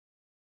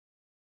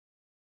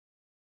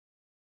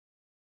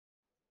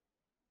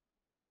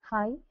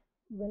Hi,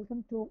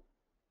 welcome to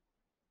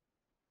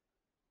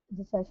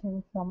the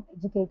session from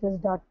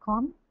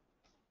educators.com.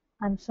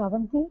 I'm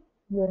Shravanti,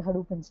 your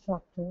Hadoop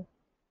instructor.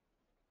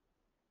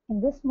 In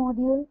this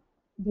module,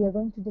 we are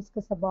going to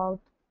discuss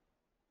about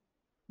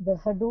the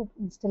Hadoop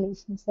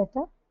installation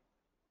setup.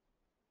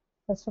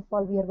 First of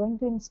all, we are going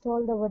to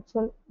install the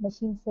virtual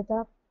machine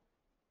setup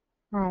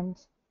and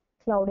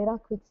Cloudera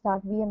Quick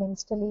Start VM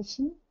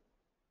installation.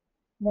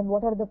 Then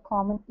what are the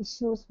common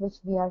issues which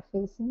we are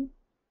facing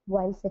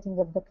while setting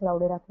up the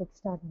Cloudera Quick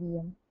Start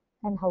VM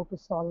and how to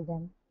solve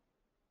them.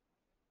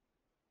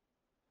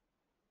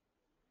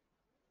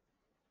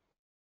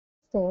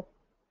 Step,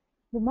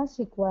 we must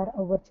require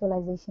a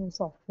virtualization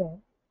software.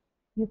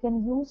 You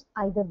can use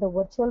either the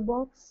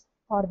VirtualBox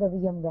or the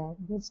VMware.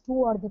 These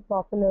two are the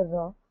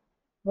popular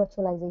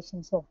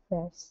virtualization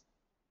softwares.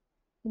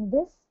 In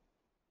this,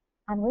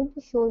 I'm going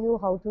to show you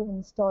how to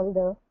install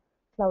the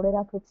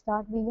Cloudera Quick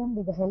Start VM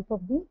with the help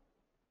of the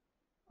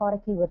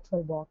Oracle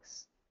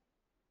VirtualBox.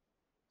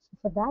 So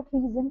for that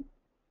reason,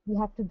 we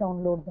have to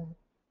download that.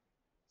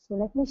 So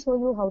let me show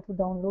you how to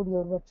download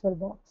your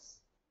VirtualBox.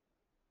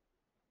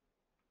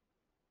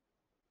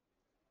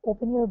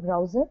 Open your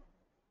browser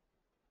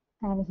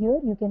and here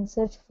you can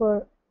search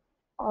for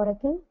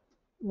Oracle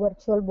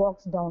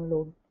VirtualBox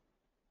download.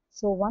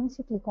 So once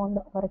you click on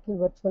the Oracle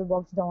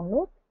VirtualBox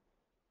download,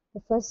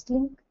 the first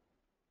link,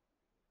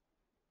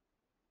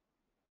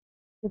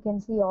 you can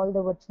see all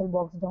the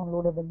VirtualBox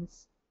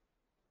downloadables.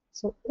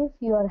 So if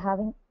you are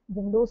having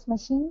Windows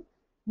machine,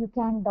 you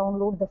can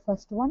download the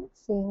first one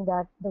saying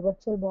that the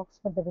VirtualBox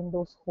for the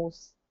Windows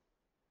host.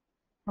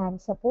 And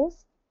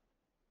suppose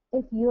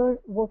if you're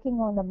working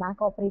on the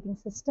Mac operating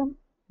system,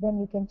 then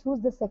you can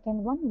choose the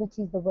second one, which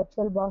is the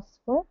VirtualBox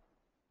for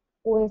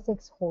OS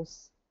X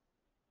hosts.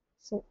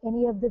 So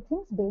any of the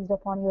things based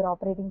upon your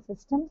operating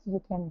systems,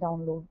 you can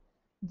download.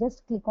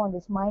 Just click on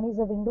this. Mine is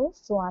a Windows,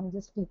 so I'm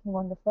just clicking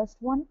on the first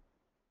one.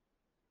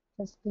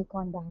 Just click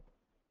on that.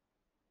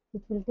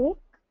 It will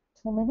take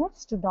 2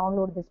 minutes to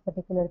download this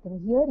particular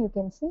thing. Here you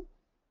can see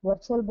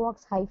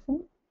VirtualBox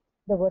hyphen,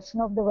 the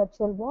version of the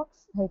VirtualBox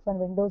hyphen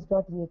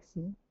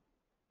windows.exe.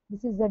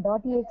 This is the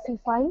 .exe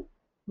file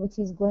which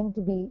is going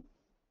to be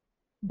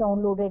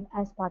downloaded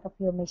as part of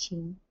your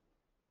machine.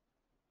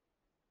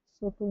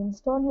 So to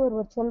install your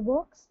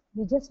VirtualBox,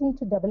 you just need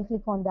to double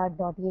click on that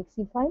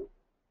 .exe file.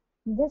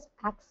 Just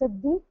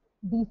accept the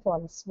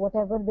defaults,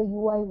 whatever the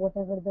UI,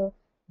 whatever the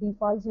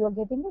defaults you are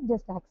getting it,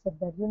 just accept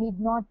that. You need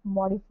not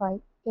modify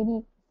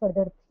any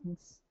further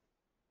things.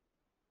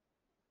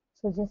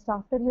 So just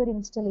after your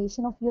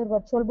installation of your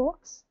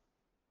VirtualBox,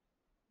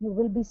 you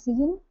will be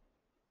seeing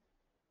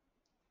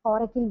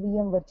Oracle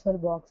VM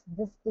VirtualBox.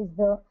 This is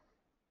the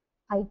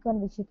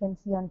icon which you can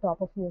see on top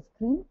of your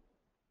screen.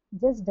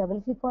 Just double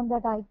click on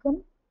that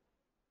icon.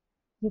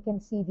 You can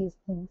see these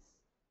things.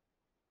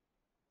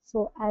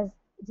 So as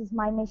it is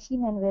my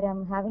machine and where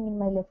I'm having in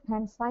my left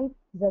hand side,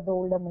 these are the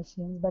older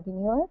machines, but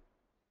in here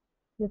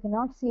you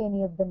cannot see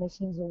any of the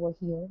machines over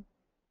here.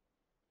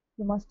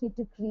 You must need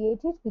to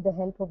create it with the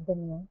help of the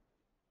new.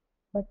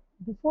 But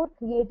before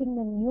creating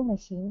the new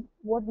machine,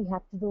 what we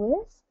have to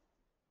do is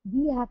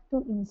we have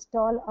to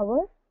install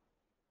our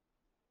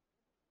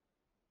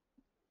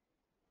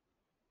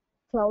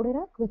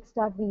Cloudera Quick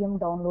Start VM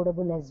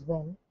downloadable as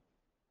well.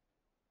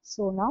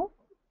 So now,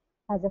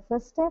 as a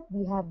first step,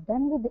 we have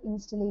done with the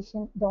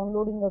installation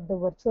downloading of the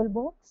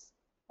VirtualBox,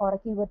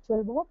 Oracle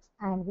VirtualBox,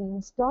 and we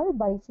installed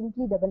by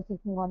simply double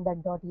clicking on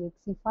that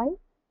 .exe file,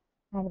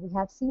 and we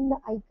have seen the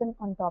icon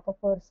on top of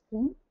our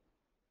screen,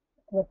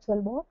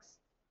 VirtualBox.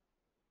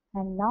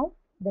 And now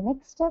the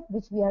next step,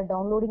 which we are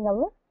downloading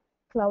our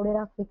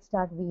Cloudera Quick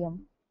Start VM.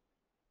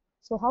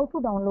 So how to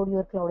download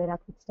your Cloudera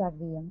Quick Start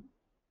VM?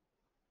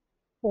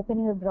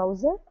 Open your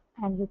browser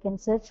and you can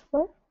search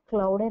for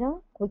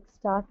Cloudera Quick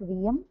Start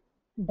VM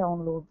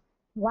download.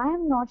 Why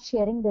I'm not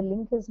sharing the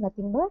link is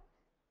nothing but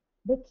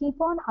they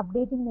keep on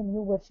updating the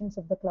new versions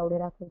of the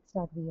Cloudera Quick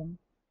Start VM.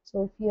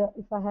 So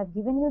if I have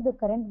given you the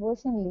current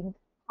version link,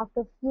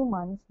 after a few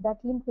months that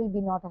link will be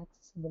not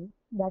accessible.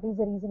 That is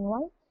the reason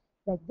why.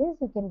 Like this,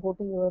 you can go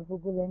to your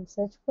Google and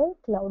search for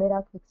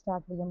Cloudera Quick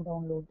Start VM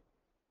download.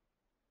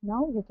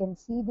 Now you can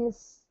see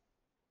this,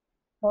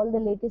 all the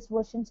latest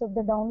versions of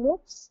the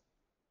downloads.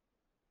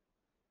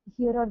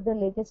 Here are the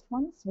latest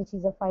ones, which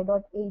is a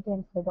 5.8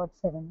 and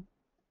 5.7.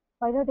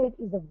 5.8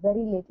 is the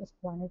very latest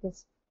one. It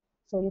is,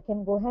 so you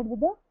can go ahead with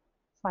the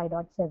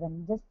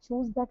 5.7. Just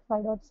choose that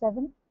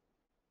 5.7,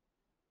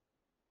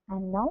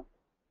 and now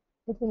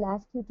it will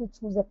ask you to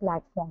choose a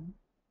platform.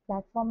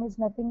 Platform is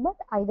nothing but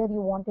either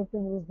you wanted to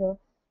use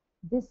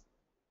this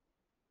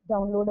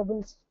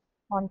downloadables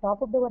on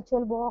top of the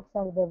VirtualBox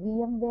or the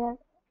VMware.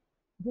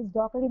 This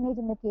Docker image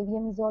in the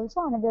KVM is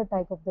also another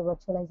type of the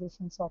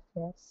virtualization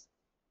softwares.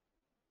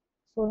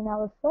 So in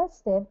our first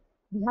step,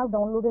 we have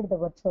downloaded the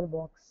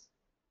VirtualBox.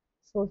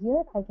 So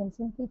here I can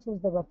simply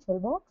choose the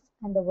VirtualBox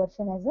and the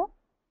version as a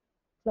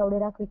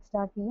Cloudera Quick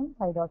Start VM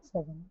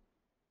 5.7.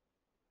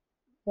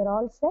 You're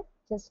all set.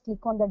 Just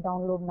click on the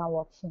download now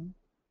option.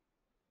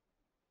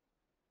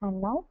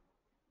 And now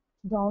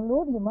To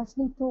download, you must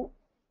need to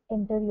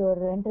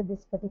enter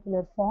this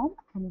particular form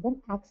and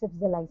then accept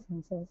the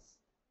licenses.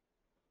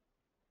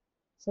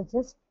 So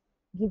just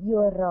give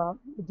your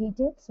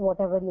details,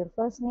 whatever your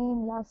first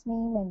name, last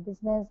name, and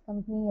business,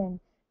 company, and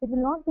it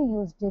will not be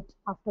used it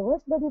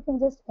afterwards, but you can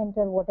just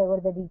enter whatever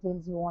the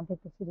details you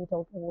wanted to fill it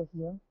out over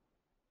here.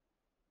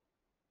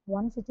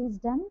 Once it is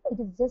done, it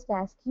is just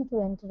ask you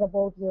to enter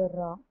about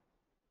your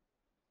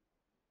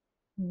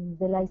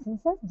the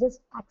licenses.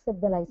 Just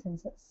accept the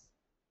licenses.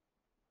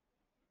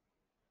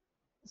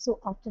 So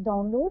after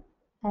download,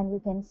 and you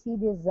can see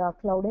this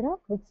Cloudera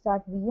quick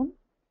start VM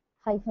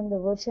hyphen the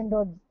version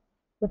dot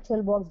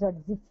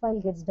virtualbox.zip file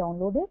gets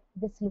downloaded.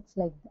 This looks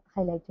like the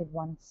highlighted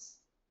ones.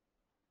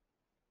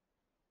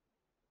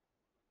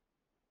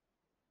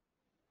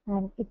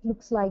 And it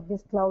looks like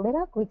this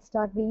Cloudera quick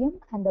start VM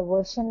and the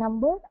version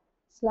number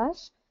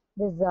slash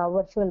this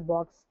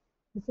VirtualBox.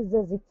 This is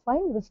the zip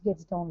file which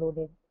gets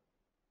downloaded.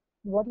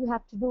 What you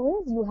have to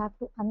do is you have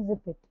to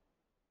unzip it.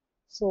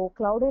 So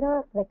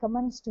Cloudera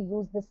recommends to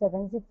use the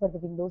 7-zip for the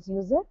Windows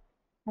user,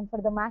 and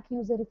for the Mac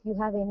user, if you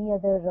have any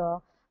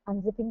other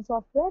unzipping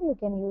software, you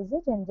can use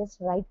it and just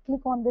right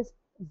click on this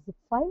zip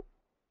file,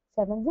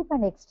 7-zip,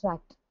 and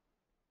extract.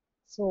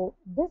 So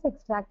this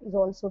extract is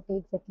also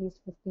takes at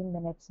least 15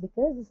 minutes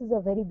because this is a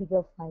very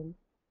bigger file.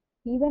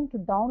 Even to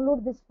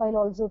download this file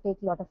also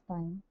take a lot of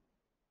time.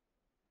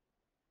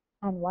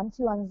 And once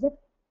you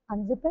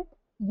unzip it,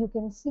 you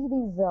can see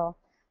these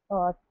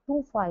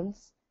two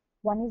files.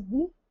 One is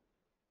the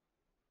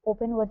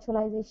Open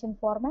Virtualization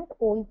format,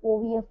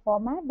 OVF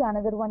format. The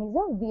another one is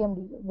a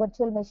VMD,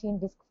 Virtual Machine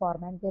Disk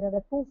format. There are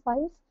the two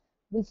files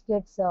which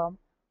gets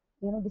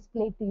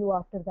displayed to you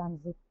after the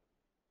unzip.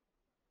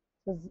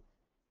 So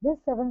this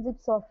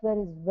 7-zip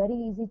software is very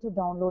easy to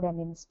download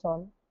and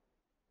install.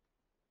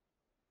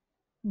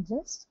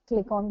 Just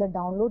click on the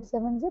download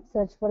 7-zip,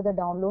 search for the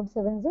download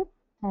 7-zip,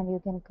 and you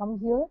can come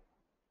here.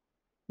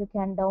 You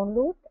can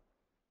download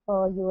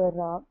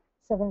your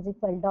 7-zip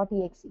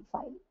file.exe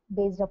file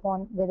based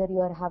upon whether you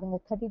are having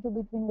a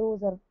 32-bit Windows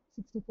or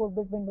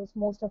 64-bit Windows.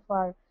 Most of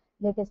our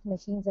latest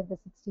machines are the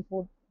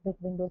 64-bit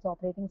Windows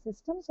operating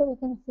system. So you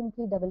can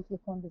simply double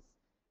click on this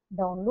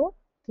download,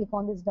 click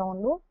on this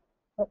download,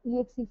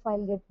 exe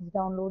file gets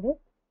downloaded.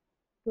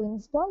 To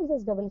install,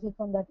 just double click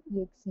on that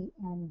exe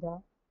and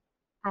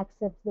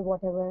accept the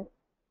whatever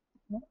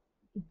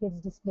it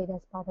gets displayed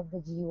as part of the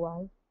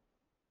GUI.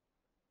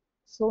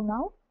 So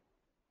now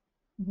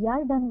we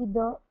are done with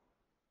the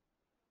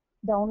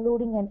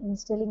downloading and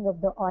installing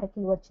of the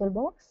Oracle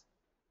VirtualBox,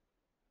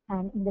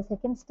 and in the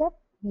second step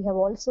we have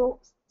also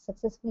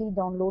successfully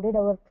downloaded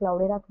our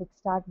Cloudera Quick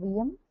Start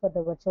VM for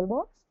the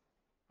VirtualBox,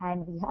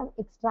 and we have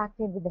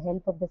extracted with the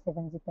help of the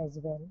 7-zip as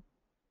well.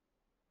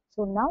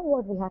 So now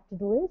what we have to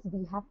do is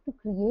we have to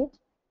create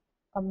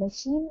a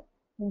machine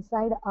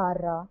inside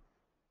our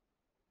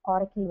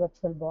Oracle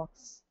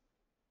VirtualBox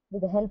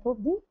with the help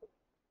of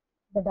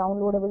the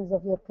downloadables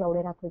of your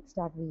Cloudera Quick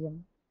Start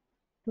VM.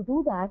 To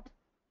do that,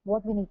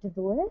 what we need to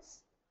do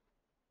is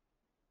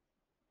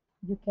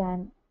you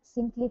can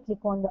simply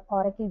click on the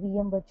Oracle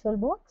VM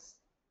VirtualBox,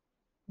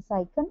 this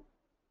icon,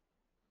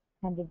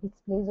 and it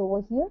displays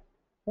over here.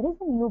 There is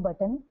a new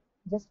button.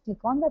 Just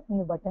click on that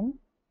new button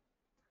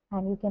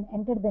and you can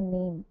enter the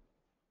name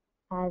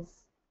as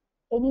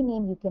any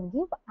name you can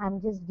give.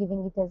 I'm just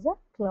giving it as a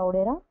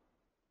Cloudera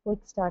Quick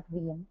Start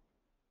VM.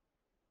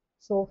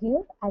 So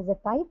here as a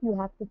type you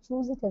have to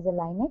choose it as a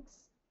Linux,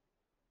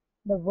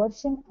 the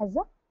version as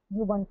a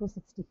Ubuntu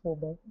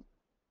 64-bit.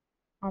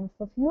 And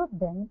for few of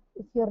them,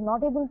 if you are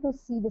not able to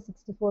see the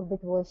 64-bit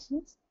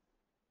versions,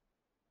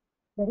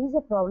 there is a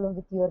problem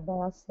with your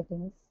BIOS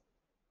settings.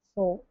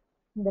 So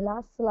in the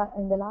last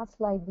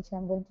slide, which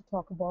I'm going to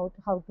talk about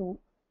how to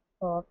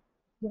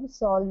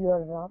solve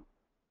your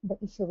the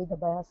issue with the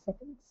BIOS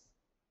settings.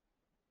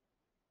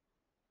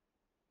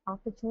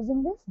 After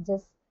choosing this,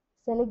 just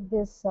select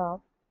this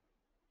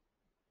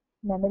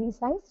memory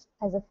size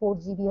as a 4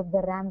 GB of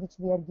the RAM which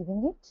we are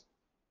giving it.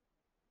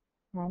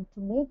 And to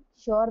make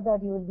sure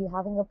that you will be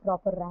having a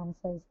proper RAM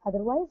size,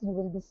 otherwise you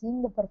will be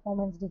seeing the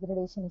performance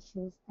degradation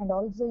issues, and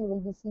also you will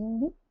be seeing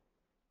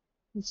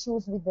the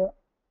issues with the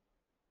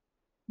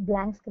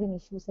blank screen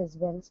issues as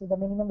well. So the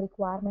minimum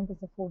requirement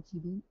is a 4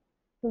 GB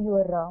to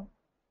your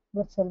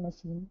virtual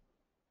machine.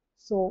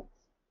 So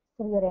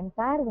for your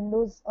entire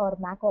Windows or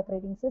Mac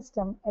operating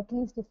system, at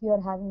least if you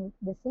are having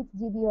the 6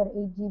 GB or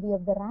 8 GB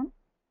of the RAM,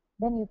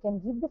 then you can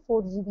give the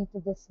 4 GB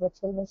to this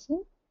virtual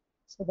machine,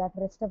 so that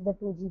rest of the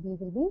 2 GB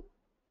will be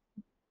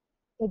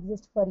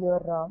exist for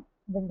your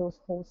Windows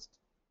host.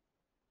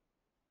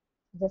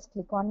 Just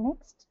click on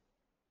next.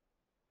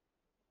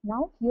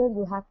 Now here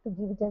you have to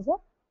give it as a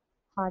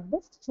hard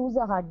disk. Choose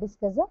a hard disk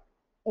as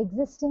a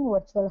existing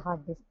virtual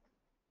hard disk.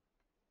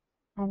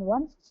 And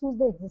once you choose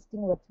the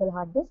existing virtual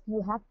hard disk,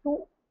 you have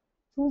to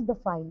choose the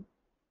file.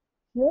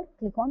 Here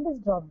click on this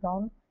drop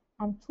down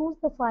and choose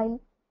the file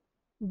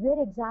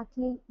where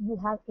exactly you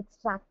have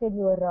extracted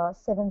your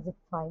 7-zip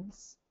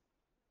files.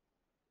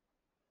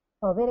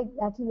 Where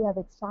exactly you have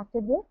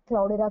extracted your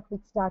Cloudera Quick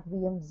Start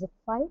VM zip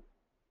file.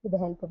 with the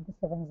help of the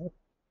 7-zip.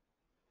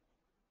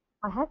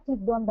 I have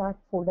clicked on that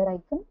folder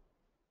icon,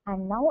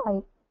 and now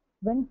I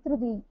went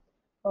through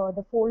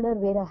the folder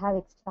where I have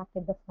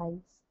extracted the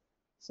files.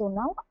 So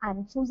now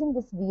I'm choosing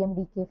this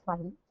VMDK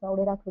file,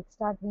 Cloudera Quick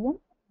Start VM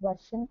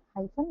version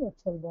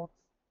 -virtualbox.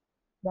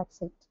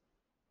 That's it.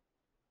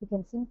 You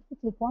can simply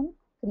click on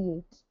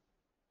create.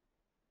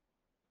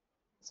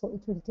 So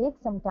it will take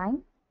some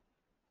time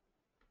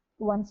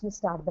once you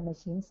start the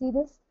machine. See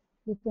this?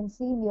 You can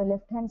see in your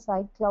left hand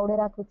side,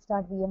 Cloudera Quick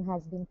Start VM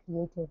has been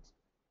created.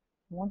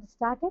 You want to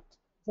start it?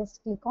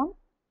 Just click on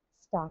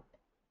start.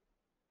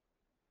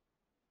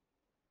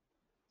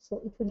 So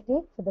it will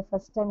take for the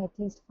first time at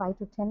least 5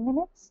 to 10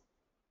 minutes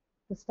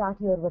to start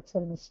your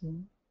virtual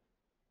machine.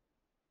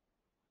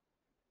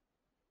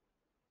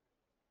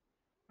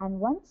 And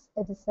once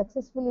it is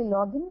successfully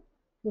logged in,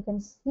 you can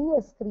see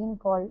a screen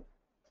called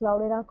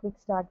Cloudera Quick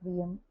Start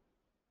VM.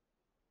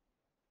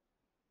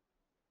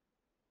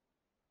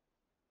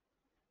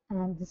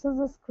 And this is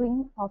the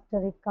screen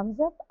after it comes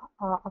up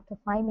after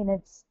 5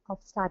 minutes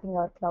of starting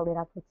our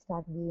Cloudera Quick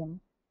Start VM.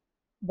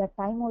 The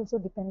time also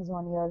depends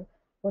on your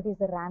what is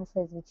the RAM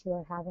size which you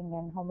are having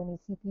and how many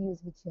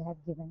CPUs which you have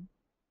given.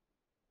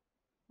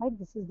 Right,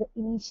 this is the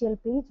initial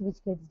page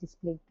which gets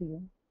displayed to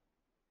you.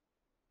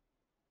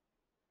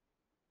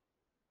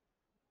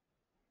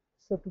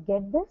 So to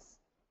get this,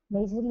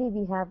 majorly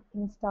we have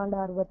installed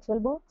our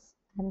VirtualBox,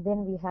 and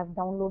then we have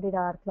downloaded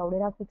our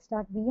Cloudera Quick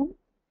Start VM,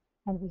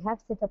 and we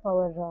have set up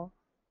our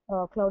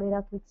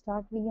Cloudera Quick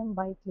Start VM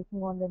by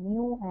clicking on the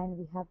new, and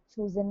we have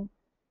chosen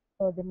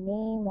the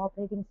name,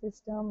 operating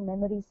system,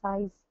 memory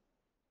size,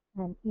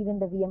 and even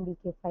the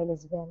VMDK file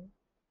as well.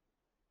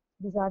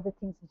 These are the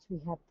things which we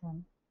have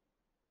done.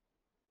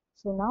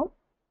 So now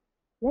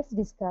let's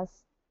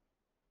discuss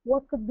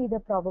what could be the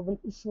probable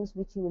issues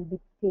which you will be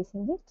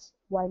facing it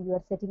while you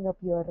are setting up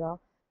your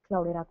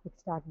Cloudera Quick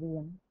Start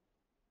VM.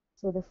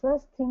 So the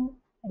first thing,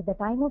 at the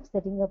time of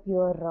setting up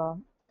your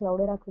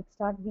Cloudera Quick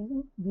Start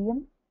VM,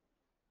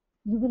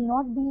 you will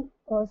not be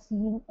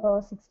seeing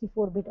a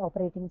 64-bit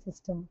operating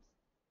system.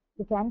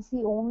 You can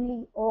see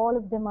only all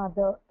of them are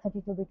the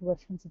 32-bit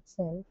versions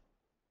itself.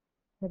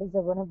 That is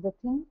one of the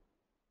thing.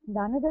 The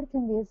another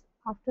thing is,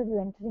 after you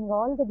entering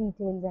all the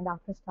details and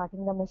after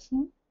starting the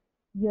machine,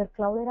 your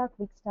Cloudera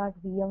Quick Start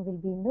VM will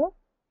be in the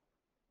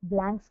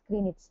blank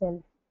screen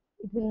itself.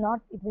 It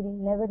will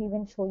never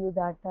even show you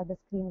that the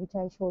screen which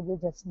I showed you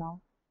just now,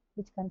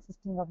 which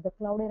consisting of the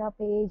Cloudera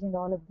page and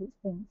all of these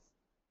things.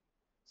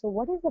 So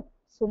what is the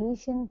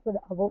solution to the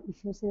above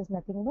issues is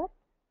nothing but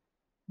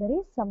there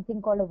is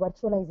something called a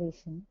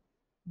virtualization.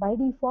 By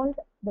default,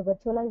 the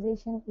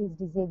virtualization is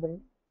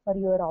disabled for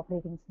your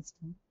operating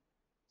system.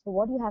 So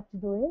what you have to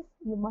do is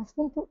you must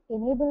need to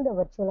enable the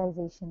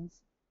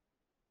virtualizations.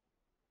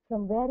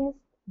 From where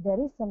there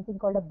is something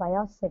called a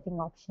BIOS setting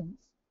options.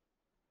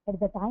 At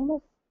the time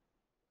of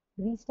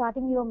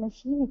restarting your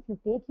machine, if you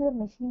take your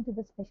machine to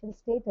the special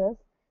status,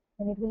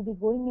 then it will be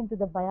going into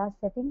the BIOS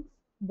settings.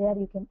 There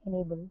you can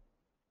enable.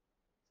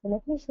 So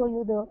let me show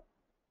you the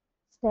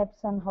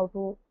steps on how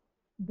to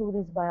do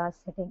this BIOS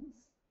settings.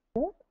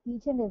 Here,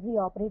 each and every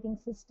operating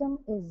system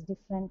is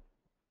different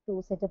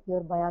to set up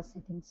your BIOS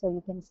settings. So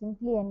you can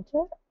simply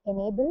enter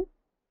enable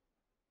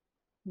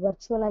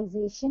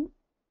virtualization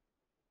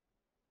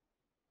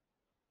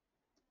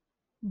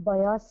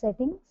BIOS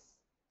settings,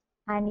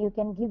 and you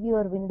can give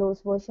your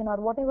Windows version or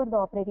whatever the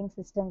operating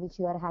system which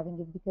you are having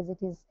it, because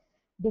it is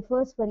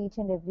differs for each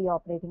and every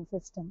operating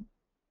system.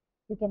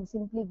 You can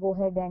simply go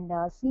ahead and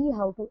see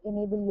how to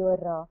enable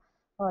your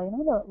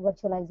the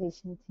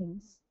virtualization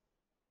things.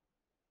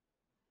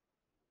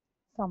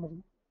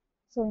 Summary.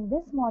 So in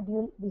this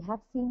module we have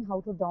seen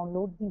how to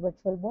download the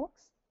VirtualBox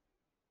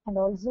and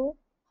also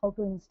how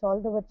to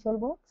install the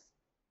VirtualBox,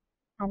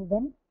 and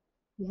then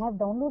we have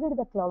downloaded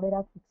the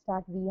Cloudera Quick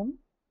Start VM,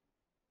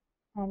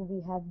 and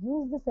we have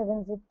used the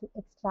 7-zip to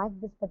extract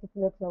this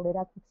particular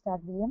Cloudera Quick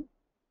Start VM,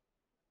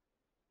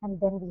 and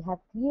then we have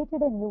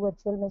created a new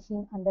virtual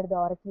machine under the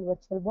Oracle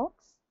VirtualBox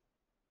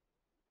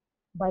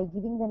by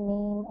giving the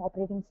name,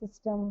 operating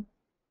system,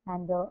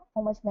 and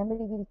how much memory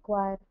we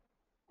require,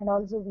 and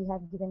also we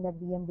have given that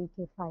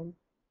VMDK file.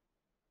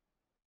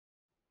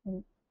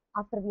 And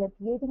after we are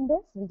creating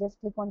this, we just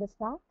click on the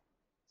start,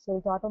 so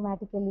it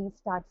automatically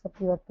starts up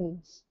your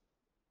page.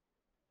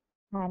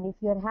 And if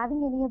you are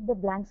having any of the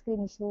blank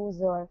screen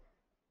issues, or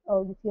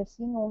if you are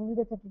seeing only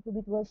the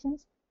 32-bit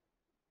versions,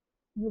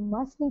 you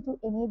must need to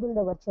enable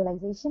the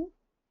virtualization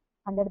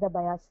under the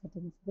BIOS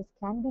settings. This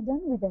can be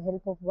done with the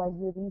help of while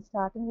you're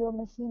restarting your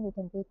machine. You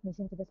can take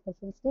machine to the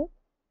special state.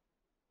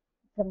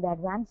 From the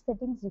advanced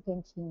settings, you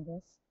can change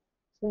this.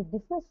 So it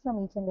differs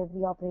from each and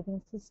every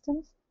operating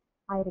systems.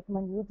 I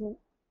recommend you to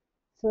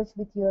search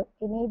with your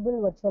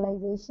enable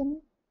virtualization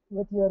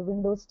with your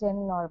Windows 10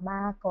 or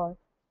Mac or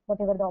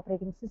whatever the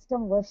operating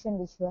system version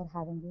which you are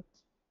having it.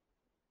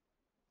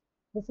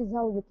 This is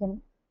how you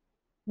can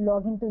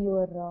log into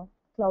your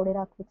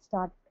Cloudera Quick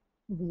Start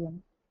VM.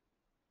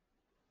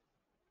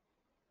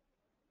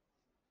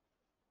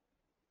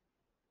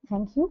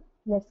 Thank you.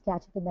 Let's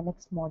catch up in the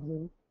next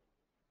module.